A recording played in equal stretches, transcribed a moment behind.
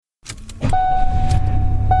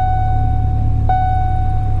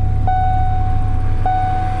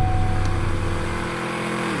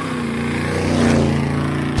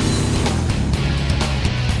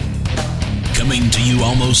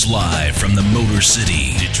Broadcast live from the Motor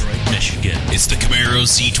City, Detroit, Michigan. It's the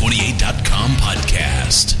CamaroZ28.com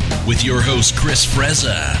podcast with your host Chris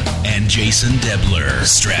Frezza and Jason Debler.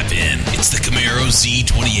 Strap in. It's the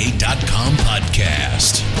CamaroZ28.com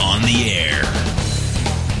podcast on the air.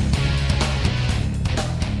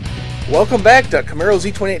 Welcome back to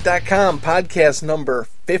CamaroZ28.com podcast number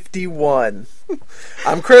 51.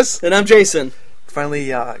 I'm Chris. And I'm Jason. Finally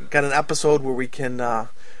got an episode where we can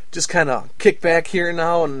just kind of kick back here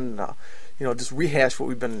now and just rehash what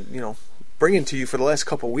we've been bringing to you for the last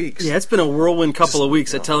couple of weeks. Yeah, it's been a whirlwind couple of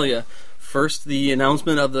weeks, I tell you. First, the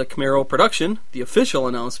announcement of the Camaro production, the official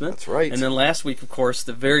announcement. That's right. And then last week, of course,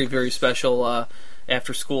 the very, very special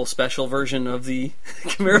after-school special version of the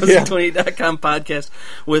CamaroZ28.com podcast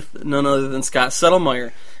with none other than Scott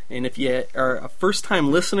Settlemeyer. And if you are a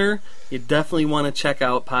first-time listener, you definitely want to check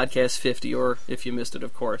out Podcast 50, or if you missed it,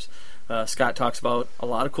 of course. Scott talks about a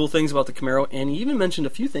lot of cool things about the Camaro, and he even mentioned a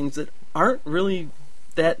few things that aren't really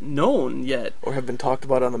that known yet. Or have been talked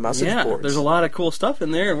about on the message boards. Yeah, there's a lot of cool stuff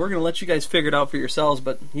in there, and we're going to let you guys figure it out for yourselves,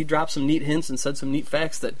 but he dropped some neat hints and said some neat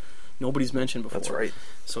facts that nobody's mentioned before. That's right.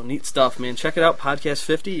 So neat stuff, man. Check it out, Podcast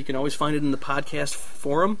 50. You can always find it in the podcast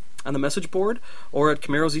forum on the message board or at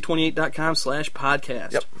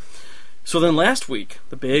CamaroZ28.com/podcast. Yep. So then last week,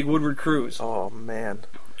 the big Woodward cruise. Oh, man.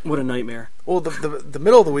 What a nightmare. Well, the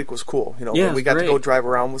middle of the week was cool. Yeah, we got great. to go drive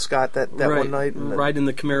around with Scott that Right. one night. And ride in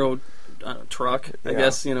the Camaro truck, I Yeah.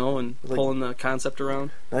 guess, and Like- pulling the concept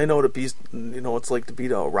around. I know it's like to be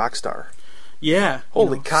a rock star. Yeah.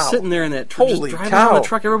 Holy cow. Sitting there in that truck, just Holy driving cow. around the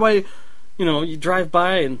truck, everybody, you drive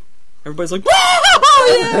by and everybody's like,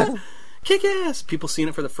 "Whoa, yeah! Kick ass!" People seeing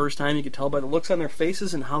it for the first time, you could tell by the looks on their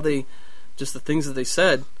faces and how just the things that they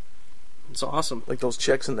said. It's awesome. Like those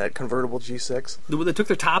chicks in that convertible G6. They took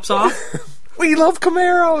their tops off. We love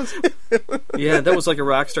Camaros! Yeah, that was like a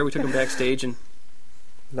rock star. We took them backstage and...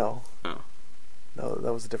 No. Oh. No,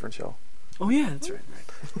 that was a different show. Oh, yeah, that's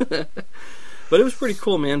right. But it was pretty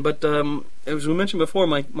cool, man. But as we mentioned before,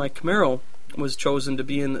 my Camaro was chosen to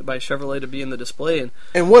be by Chevrolet to be in the display,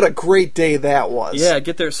 And what a great day that was. yeah,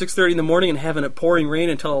 get there at 6:30 in the morning and having it pouring rain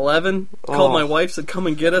until 11. Called Oh. my wife, said, "Come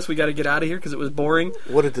and get us. We got to get out of here because it was boring."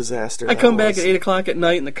 What a disaster I that come back was. at 8 o'clock at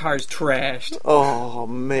night and the car's trashed. Oh,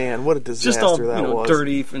 man, what a disaster Just all that was.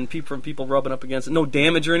 dirty and people rubbing up against it. No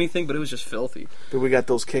damage or anything, but it was just filthy. But we got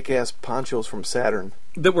those kick-ass ponchos from Saturn.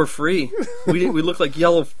 That were free. we looked like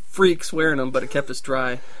yellow freaks wearing them, but it kept us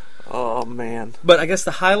dry. Oh, man. But I guess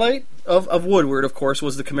the highlight of Woodward, of course,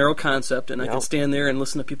 was the Camaro concept, and I Yep. could stand there and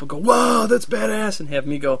listen to people go, "Whoa, that's badass," and have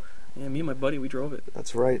me go, "Yeah, me and my buddy, we drove it."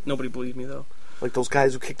 That's right. Nobody believed me, though. Like those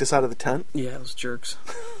guys who kicked us out of the tent. Yeah, those jerks.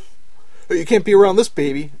 Oh, you can't be around this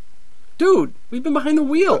baby. Dude, we've been behind the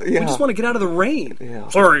wheel. Yeah. We just want to get out of the rain. Yeah.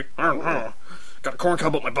 Sorry. Got a corn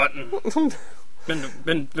cob up my butt and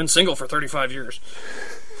been single for 35 years.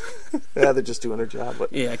 Yeah, they're just doing their job.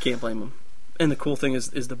 But Yeah, I can't blame them. And the cool thing is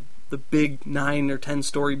the big 9 or 10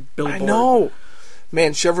 story billboard. I know.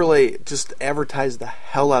 Man, Chevrolet just advertised the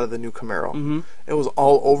hell out of the new Camaro. Mm-hmm. It was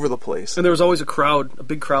all over the place. And there was always a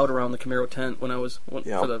big crowd around the Camaro tent when I was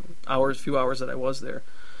Yeah. for the few hours that I was there.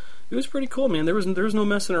 It was pretty cool, man. There was no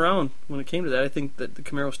messing around when it came to that. I think that the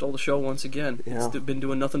Camaro stole the show once again. Yeah. It's been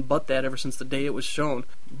doing nothing but that ever since the day it was shown.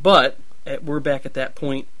 But we're back at that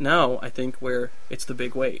point now, I think, where it's the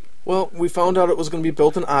big wait. Well, we found out it was going to be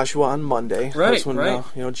built in Oshawa on Monday. Right, That's when right.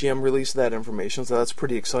 GM released that information, so that's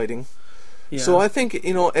pretty exciting. Yeah. So I think,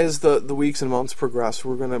 as the weeks and months progress,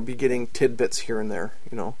 we're going to be getting tidbits here and there,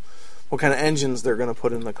 what kind of engines they're going to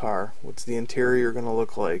put in the car, what's the interior going to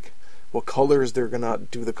look like, what colors they're going to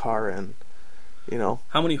do the car in,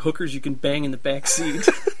 how many hookers you can bang in the back seat.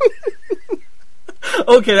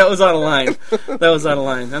 Okay, that was out of line.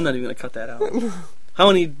 I'm not even going to cut that out. How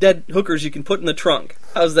many dead hookers you can put in the trunk.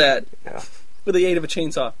 How's that? Yeah. With the aid of a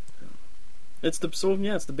chainsaw. It's the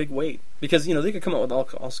big wait. Because, they could come up with all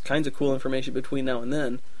kinds of cool information between now and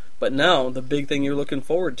then. But now, the big thing you're looking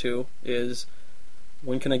forward to is,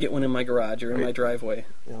 when can I get one in my garage or in my driveway?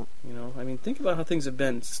 Yeah. Think about how things have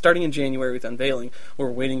been. Starting in January with unveiling,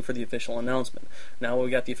 we're waiting for the official announcement. Now we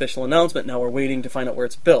got the official announcement, now we're waiting to find out where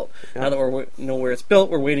it's built. Yeah. Now that we know where it's built,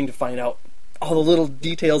 we're waiting to find out all the little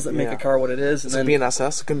details that make Yeah. a car what it is. Is it be an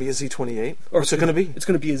SS? It's going to be a Z28? Or What's it going to be? It's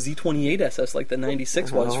going to be a Z28 SS like the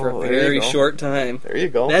 96 was for a Oh, there you very go. short time. There you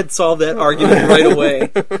go. That solved that argument right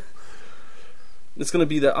away. It's going to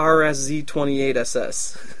be the RSZ28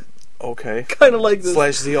 SS. Okay. Kind of like this.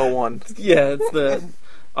 Slash Z01. Yeah, it's the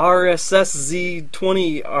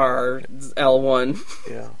RSSZ20R L1.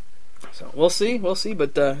 Yeah. So we'll see,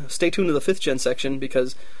 but stay tuned to the 5th gen section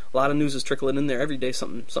because a lot of news is trickling in there every day.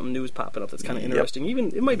 Something new is popping up that's kind of interesting. Even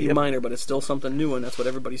it might be minor, but it's still something new, and that's what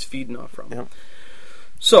everybody's feeding off from. Yep.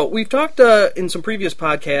 So we've talked in some previous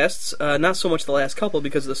podcasts, not so much the last couple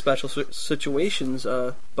because of the special situations,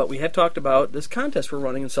 but we have talked about this contest we're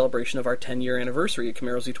running in celebration of our 10-year anniversary at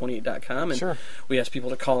CamaroZ28.com, and Sure. we asked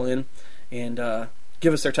people to call in and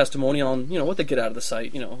give us their testimonial on what they get out of the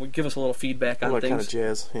site. Give us a little feedback on All that things. kind of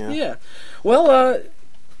jazz. Yeah. Well,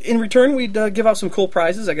 in return, we'd give out some cool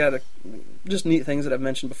prizes. I got just neat things that I've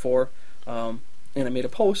mentioned before. And I made a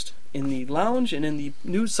post in the lounge and in the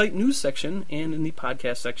news section and in the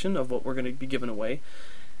podcast section of what we're going to be giving away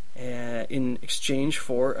in exchange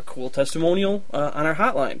for a cool testimonial on our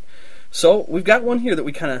hotline. So we've got one here that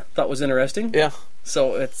we kind of thought was interesting. Yeah.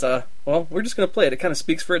 So it's, we're just going to play it. It kind of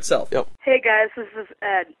speaks for itself. Yep. Hey guys, this is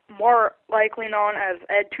Ed, more likely known as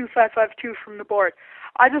Ed2552 from the board.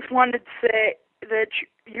 I just wanted to say that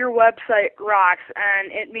your website rocks,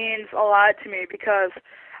 and it means a lot to me because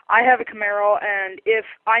I have a Camaro, and if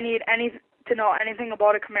I need to know anything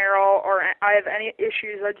about a Camaro or I have any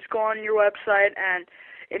issues, I just go on your website, and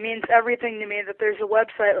it means everything to me that there's a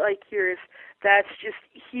website like yours that's just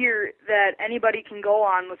here that anybody can go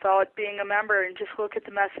on without being a member and just look at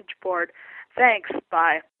the message board. Thanks.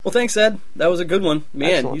 Bye. Well, thanks, Ed. That was a good one.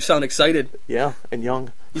 Man, Excellent. You sound excited. Yeah, and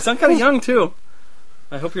young. You sound kind of young, too.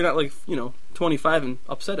 I hope you're not 25 and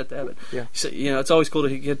upset at that. But Yeah. So, it's always cool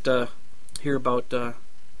to get hear about the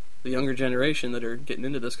younger generation that are getting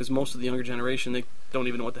into this, because most of the younger generation, they don't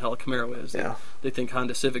even know what the hell a Camaro is. Yeah. They think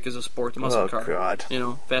Honda Civic is a sport muscle car. Oh, God.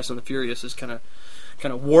 Fast and the Furious has kind of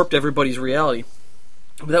warped everybody's reality.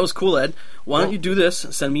 But that was cool, Ed. Why don't you do this?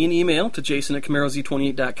 Send me an email to Jason at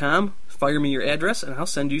CamaroZ28.com. Fire me your address, and I'll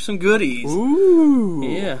send you some goodies. Ooh.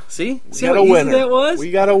 Yeah. See got how a easy winner. that was?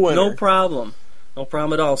 We got a winner. No problem. No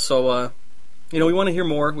problem at all. So, we want to hear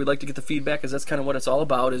more. We'd like to get the feedback, because that's kind of what it's all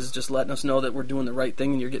about, is just letting us know that we're doing the right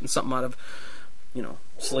thing and you're getting something out of,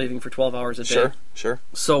 slaving for 12 hours a day. Sure.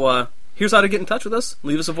 So, here's how to get in touch with us.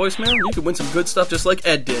 Leave us a voicemail. You could win some good stuff just like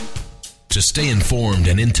Ed did. To stay informed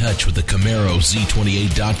and in touch with the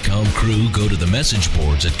CamaroZ28.com crew, go to the message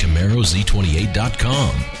boards at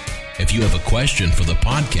CamaroZ28.com. If you have a question for the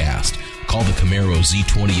podcast, call the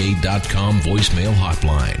CamaroZ28.com voicemail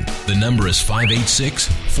hotline. The number is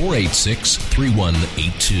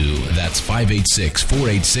 586-486-3182. That's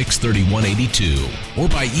 586-486-3182. Or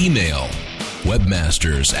by email,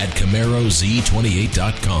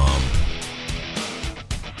 webmasters@CamaroZ28.com.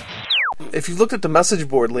 If you've looked at the message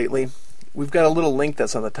board lately, we've got a little link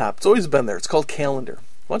that's on the top. It's always been there. It's called Calendar.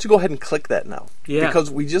 Why don't you go ahead and click that now? Yeah. Because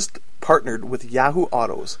we just partnered with Yahoo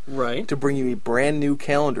Autos Right. to bring you a brand new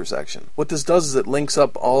calendar section. What this does is it links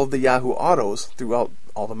up all of the Yahoo Autos throughout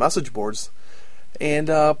all the message boards and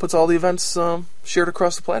puts all the events shared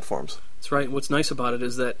across the platforms. That's right. What's nice about it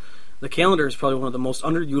is that the calendar is probably one of the most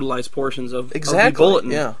underutilized portions of Exactly, the bulletin.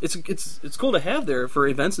 yeah. It's cool to have there for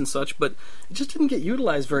events and such, but it just didn't get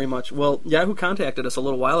utilized very much. Well, Yahoo contacted us a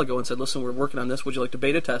little while ago and said, "Listen, we're working on this. Would you like to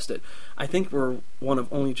beta test it?" I think we're one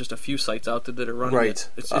of only just a few sites out there that are running Right.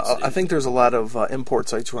 it. I think there's a lot of import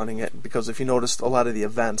sites running it because if you noticed, a lot of the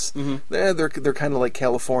events, they're kind of like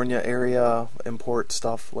California area import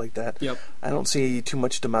stuff like that. Yep. I don't see too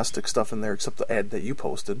much domestic stuff in there except the ad that you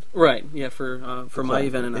posted. Right, yeah, for my Okay,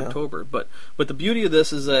 event in yeah. October. But the beauty of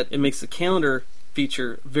this is that it makes the calendar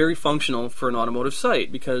feature very functional for an automotive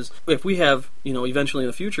site, because if we have, eventually in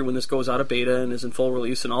the future when this goes out of beta and is in full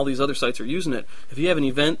release and all these other sites are using it, if you have an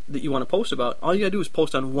event that you want to post about, all you gotta do is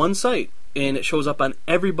post on one site and it shows up on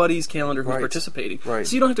everybody's calendar who's Right. participating. Right.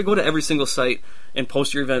 So you don't have to go to every single site and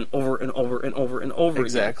post your event over and over and over and over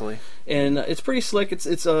Exactly. again. And it's pretty slick.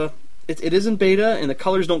 It is in beta, and the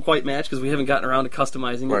colors don't quite match because we haven't gotten around to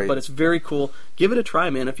customizing it, Right. but it's very cool. Give it a try,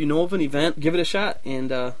 man. If you know of an event, give it a shot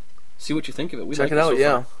and see what you think of it. We Check like it out, so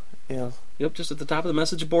yeah. far. Yeah. Yep, just at the top of the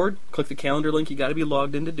message board, click the calendar link. You got to be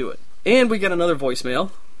logged in to do it. And we got another voicemail.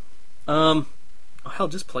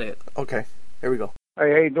 Just play it. Okay. Here we go.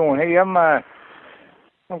 Hey, how you doing? Hey,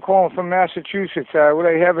 I'm calling from Massachusetts. What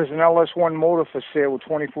I have is an LS1 motor for sale with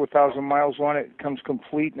 24,000 miles on it. It comes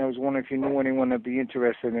complete, and I was wondering if you knew anyone that'd be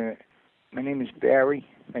interested in it. My name is Barry.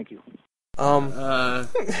 Thank you.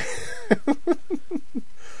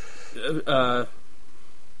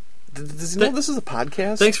 Does he know this is a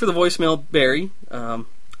podcast? Thanks for the voicemail, Barry.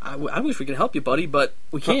 I wish we could help you, buddy, but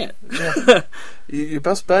we can't. Your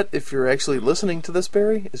best bet, if you're actually listening to this,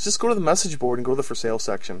 Barry, is just go to the message board and go to the for sale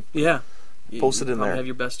section. Yeah. Post it in probably there. Have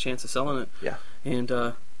your best chance of selling it. Yeah. And,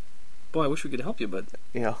 boy, I wish we could help you, but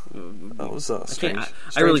Yeah. That was I strange. really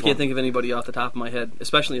strange can't one. think of anybody off the top of my head,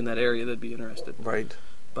 especially in that area, that'd be interested. Right.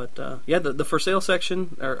 But yeah, the for sale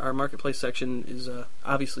section, our marketplace section, is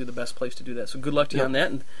obviously the best place to do that. So good luck to you on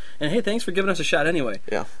that. And hey, thanks for giving us a shot anyway.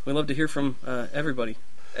 Yeah. We love to hear from everybody.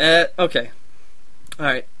 Okay. All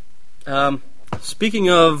right. Speaking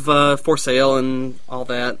of for sale and all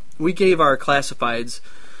that, we gave our classifieds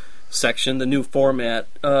section, the new format,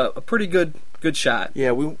 a pretty good shot.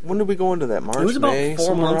 Yeah. When did we go into that? March, it was about May,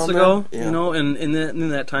 4 months ago. Yeah. You know, and in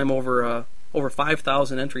that time, over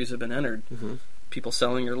 5,000 entries have been entered. Mm-hmm. People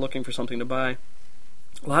selling or looking for something to buy.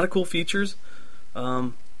 A lot of cool features.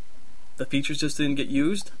 The features just didn't get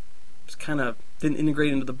used. Just kind of didn't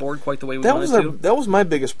integrate into the board quite the way we wanted to. That was my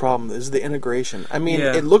biggest problem, is the integration. I mean,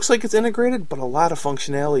 Yeah. it looks like it's integrated, but a lot of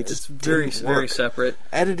functionality just It's very, didn't very work. separate.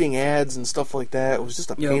 Editing ads and stuff like that, it was just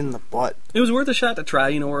a pain in the butt. It was worth a shot to try.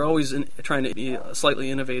 You know, we're always trying to be slightly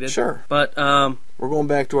innovative. Sure. But, We're going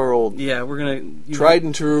back to our old yeah, we're going to... tried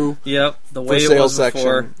and true. Yep, the way it sale was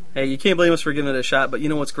before. section. Hey, you can't blame us for giving it a shot, but you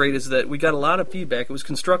know what's great is that we got a lot of feedback. It was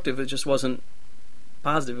constructive. It just wasn't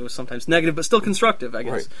positive. It was sometimes negative, but still constructive, I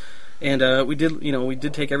guess. Right. And we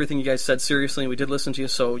did take everything you guys said seriously, and we did listen to you.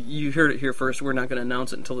 So you heard it here first. We're not going to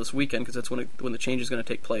announce it until this weekend because that's when the change is going to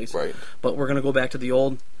take place. Right. But we're going to go back to the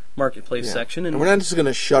old marketplace section, And we're not just going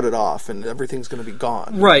to shut it off and everything's going to be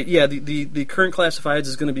gone. right. Yeah, the current classifieds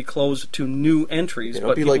is going to be closed to new entries. It'll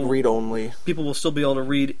but be like read only. people will still be able to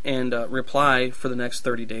read and reply for the next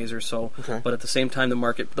 30 days or so. Okay. But at the same time,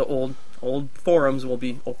 the old forums will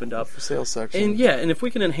be opened up. For sale section. And yeah, and if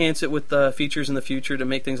we can enhance it with features in the future to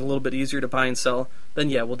make things a little bit easier to buy and sell, then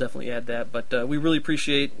yeah, we'll definitely add that. But we really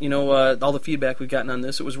appreciate all the feedback we've gotten on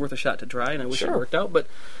this. It was worth a shot to try, and I wish it worked out. But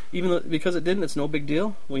because it didn't, it's no big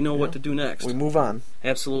deal. We know what to do next. We move on.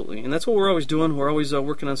 Absolutely, and that's what we're always doing. We're always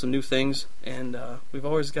working on some new things, and we've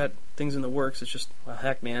always got things in the works. It's just, well,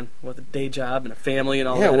 heck, man, with a day job and a family and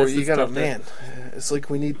all that. Yeah, well, it's you got to, tough man, it's like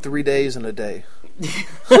we need 3 days in a day.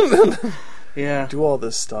 Yeah. Do all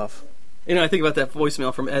this stuff. I think about that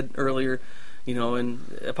voicemail from Ed earlier,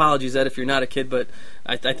 and apologies, Ed, if you're not a kid, but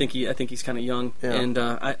I think he's kind of young, Yeah. and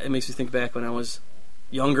it makes me think back when I was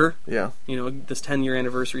younger. Yeah. This 10-year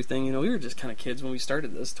anniversary thing. We were just kind of kids when we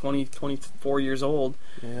started this. 24 years old.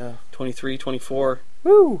 Yeah. 23, 24.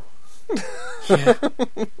 Woo. Yeah.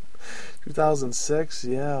 2006.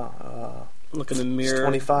 Yeah. Look in the mirror.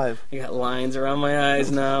 25. I got lines around my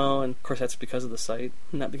eyes now, and of course that's because of the site,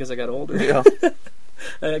 not because I got older. Yeah.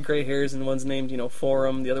 I got gray hairs, and one's named,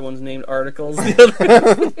 Forum, the other one's named Articles.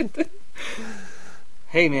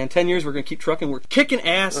 Hey, man, 10 years, we're going to keep trucking. We're kicking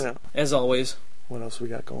ass, as always. What else we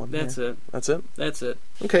got going? That's here? it. That's it? That's it.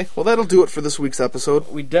 Okay, well, that'll do it for this week's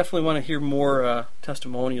episode. We definitely want to hear more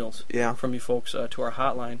testimonials from you folks to our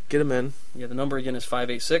hotline. Get them in. Yeah, the number again is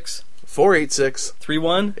 586 486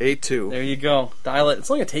 3182. There you go. Dial it.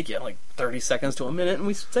 It's only going to take you like 30 seconds to a minute, and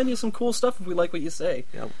we send you some cool stuff if we like what you say.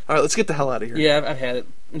 Yep. All right, let's get the hell out of here. Yeah, I've had it.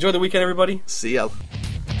 Enjoy the weekend, everybody. See ya.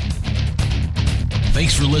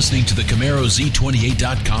 Thanks for listening to the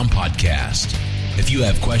CamaroZ28.com podcast. If you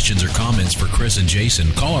have questions or comments for Chris and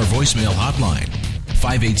Jason, call our voicemail hotline,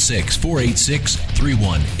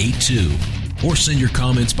 586-486-3182. Or send your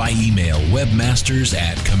comments by email,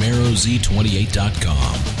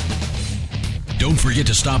 webmasters@CamaroZ28.com. Don't forget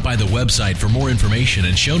to stop by the website for more information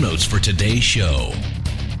and show notes for today's show.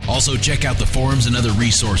 Also, check out the forums and other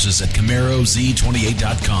resources at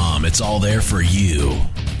CamaroZ28.com. It's all there for you.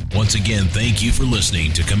 Once again, thank you for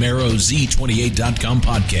listening to CamaroZ28.com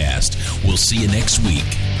podcast. We'll see you next week.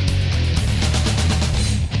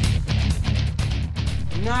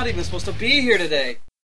 I'm not even supposed to be here today.